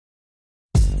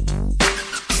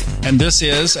And this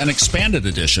is an expanded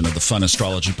edition of the Fun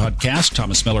Astrology Podcast.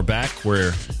 Thomas Miller back.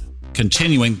 We're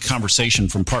continuing conversation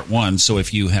from part one. So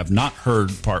if you have not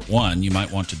heard part one, you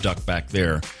might want to duck back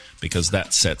there because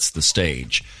that sets the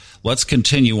stage. Let's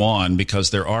continue on because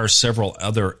there are several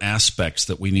other aspects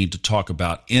that we need to talk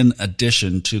about in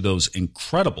addition to those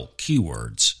incredible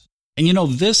keywords. And you know,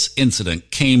 this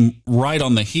incident came right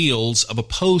on the heels of a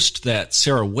post that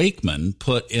Sarah Wakeman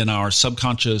put in our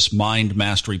Subconscious Mind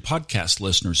Mastery Podcast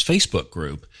listeners Facebook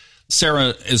group. Sarah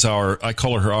is I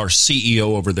call her our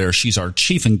CEO over there. She's our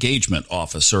Chief Engagement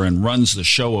Officer and runs the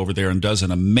show over there and does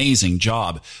an amazing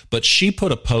job. But she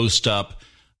put a post up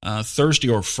Thursday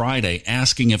or Friday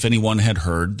asking if anyone had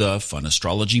heard the Fun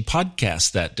Astrology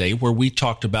Podcast that day where we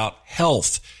talked about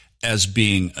health as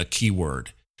being a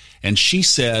keyword. And she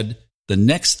said, the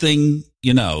next thing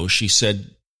you know, she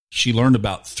said she learned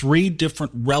about 3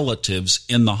 different relatives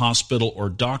in the hospital or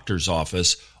doctor's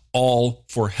office, all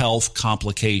for health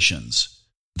complications.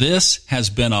 This has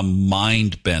been a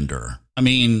mind bender. I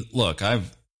mean, look,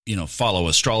 I've follow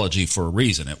astrology for a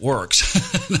reason. It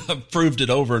works. I've proved it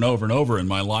over and over and over in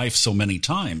my life so many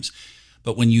times.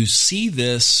 But when you see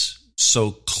this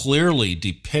so clearly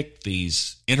depict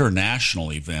these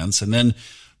international events and then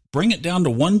bring it down to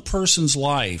one person's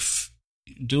life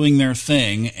doing their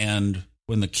thing, and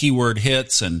when the keyword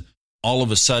hits and all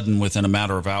of a sudden within a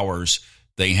matter of hours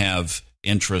they have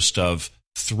interest of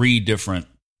 3 different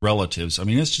relatives, I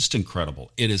mean, it's just incredible.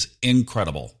 It is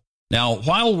incredible. Now,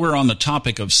 while we're on the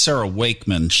topic of Sarah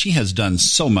Wakeman, she has done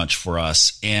so much for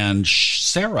us, and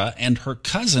Sarah and her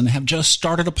cousin have just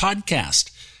started a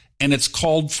podcast, and it's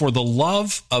called For the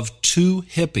Love of Two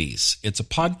Hippies. It's a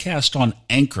podcast on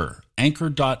Anchor.fm,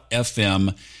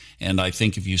 and I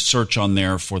think if you search on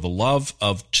there For the Love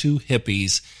of Two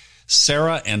Hippies,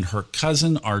 Sarah and her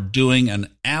cousin are doing an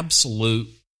absolute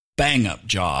bang-up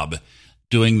job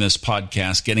doing this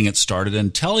podcast, getting it started,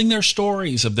 and telling their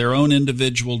stories of their own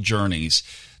individual journeys.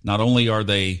 Not only are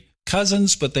they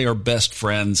cousins, but they are best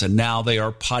friends, and now they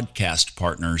are podcast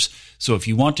partners. So if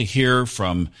you want to hear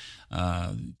from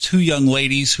 2 young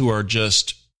ladies who are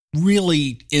just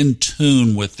really in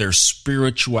tune with their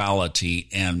spirituality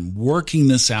and working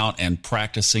this out and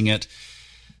practicing it,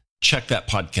 check that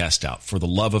podcast out, For the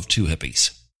Love of Two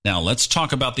Hippies. Now, let's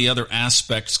talk about the other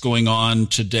aspects going on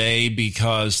today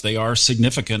because they are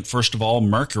significant. First of all,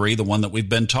 Mercury, the one that we've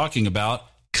been talking about,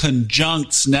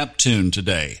 conjuncts Neptune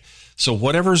today. So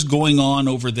whatever's going on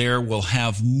over there will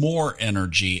have more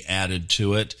energy added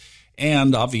to it.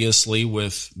 And obviously,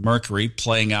 with Mercury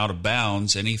playing out of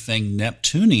bounds, anything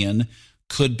Neptunian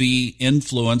could be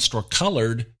influenced or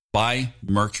colored by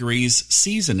Mercury's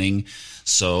seasoning.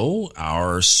 So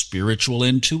our spiritual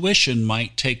intuition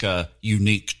might take a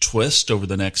unique twist over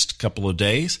the next couple of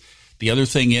days. The other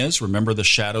thing is, remember, the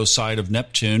shadow side of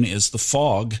Neptune is the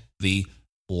fog, the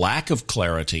lack of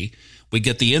clarity. We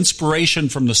get the inspiration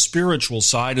from the spiritual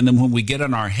side, and then when we get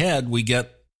in our head, we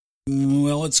get,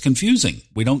 well, it's confusing.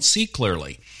 We don't see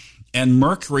clearly. And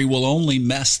Mercury will only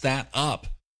mess that up.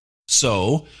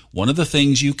 So one of the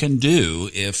things you can do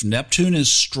if Neptune is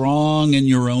strong in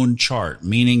your own chart,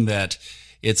 meaning that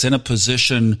it's in a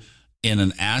position in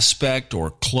an aspect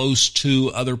or close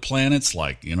to other planets,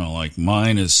 like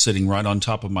mine is sitting right on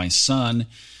top of my sun.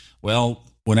 Well,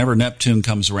 whenever Neptune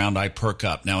comes around, I perk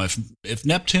up. Now, if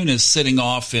Neptune is sitting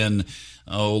off in,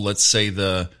 let's say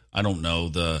the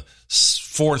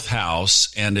 4th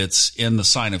house and it's in the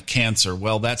sign of Cancer,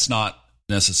 well, that's not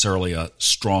necessarily a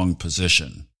strong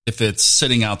position if it's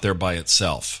sitting out there by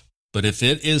itself. But if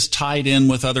it is tied in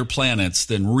with other planets,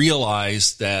 then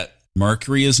realize that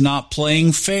Mercury is not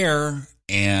playing fair,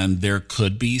 and there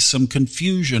could be some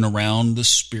confusion around the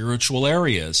spiritual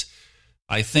areas.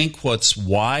 I think what's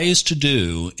wise to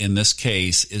do in this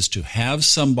case is to have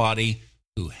somebody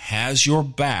who has your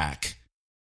back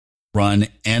run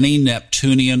any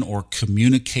Neptunian or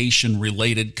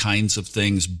communication-related kinds of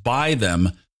things by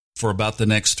them for about the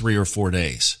next 3 or 4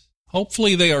 days.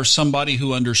 Hopefully they are somebody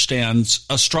who understands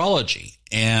astrology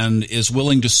and is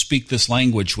willing to speak this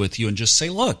language with you and just say,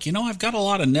 look, I've got a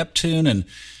lot of Neptune and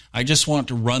I just want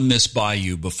to run this by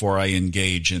you before I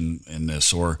engage in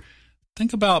this. Or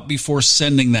think about before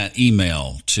sending that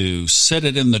email to set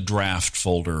it in the draft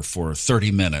folder for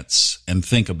 30 minutes and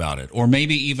think about it. Or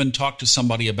maybe even talk to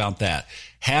somebody about that.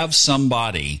 Have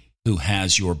somebody who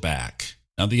has your back.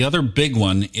 Now, the other big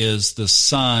one is the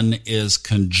sun is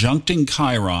conjuncting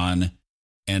Chiron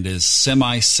and is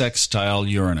semi-sextile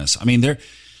Uranus. I mean, there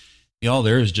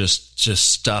is just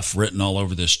stuff written all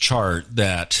over this chart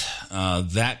that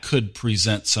could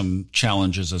present some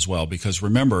challenges as well. Because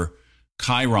remember,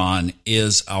 Chiron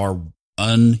is our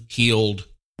unhealed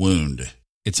wound.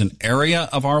 It's an area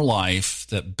of our life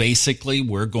that basically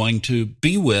we're going to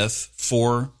be with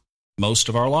for most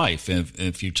of our life.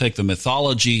 If you take the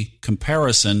mythology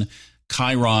comparison,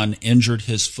 Chiron injured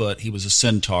his foot. He was a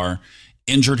centaur,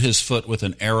 injured his foot with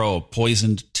an arrow, a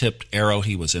poisoned-tipped arrow.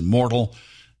 He was immortal,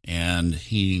 and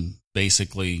he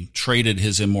basically traded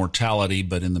his immortality,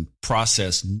 but in the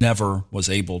process never was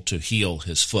able to heal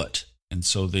his foot. And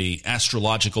so the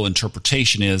astrological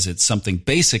interpretation is it's something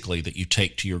basically that you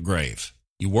take to your grave.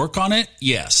 You work on it?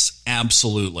 Yes,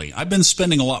 absolutely. I've been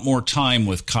spending a lot more time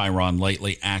with Chiron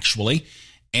lately, actually.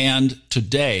 And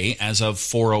today, as of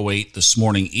 4:08 this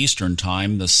morning Eastern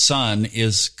time, the sun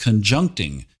is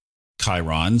conjuncting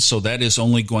Chiron. So that is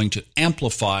only going to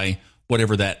amplify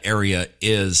whatever that area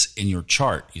is in your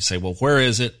chart. You say, well, where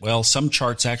is it? Well, some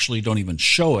charts actually don't even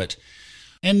show it.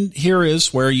 And here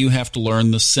is where you have to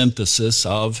learn the synthesis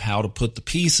of how to put the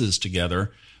pieces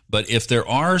together. But if there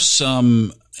are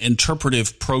some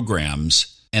interpretive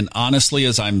programs, and honestly,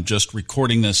 as I'm just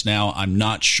recording this now, I'm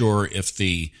not sure if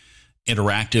the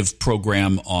interactive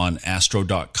program on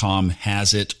astro.com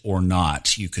has it or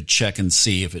not. You could check and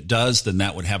see. If it does, then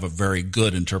that would have a very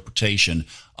good interpretation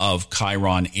of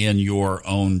Chiron in your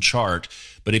own chart.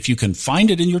 But if you can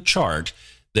find it in your chart,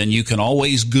 then you can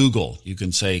always Google. You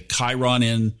can say Chiron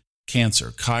in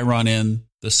Cancer, Chiron in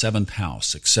the 7th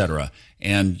house, etc.,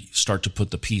 and start to put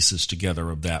the pieces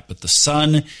together of that. But the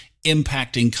sun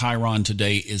impacting Chiron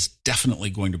today is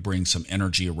definitely going to bring some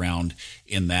energy around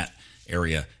in that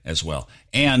area as well.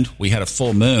 And we had a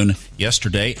full moon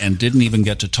yesterday and didn't even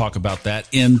get to talk about that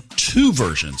in 2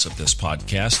 versions of this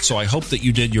podcast. So I hope that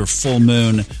you did your full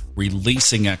moon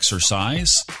releasing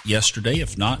exercise yesterday.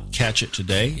 If not, catch it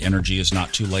today. Energy is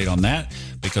not too late on that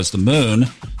because the moon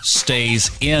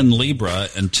stays in Libra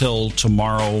until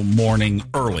tomorrow morning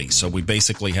early. So we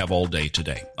basically have all day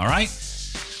today. All right?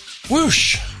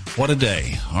 Whoosh. What a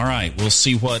day. All right. We'll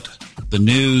see what the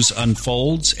news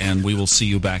unfolds, and we will see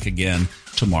you back again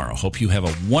tomorrow. Hope you have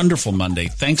a wonderful Monday.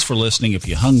 Thanks for listening. If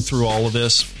you hung through all of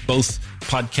this, both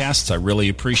podcasts, I really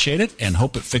appreciate it and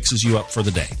hope it fixes you up for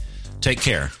the day. Take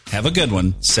care. Have a good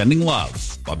one. Sending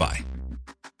love. Bye-bye.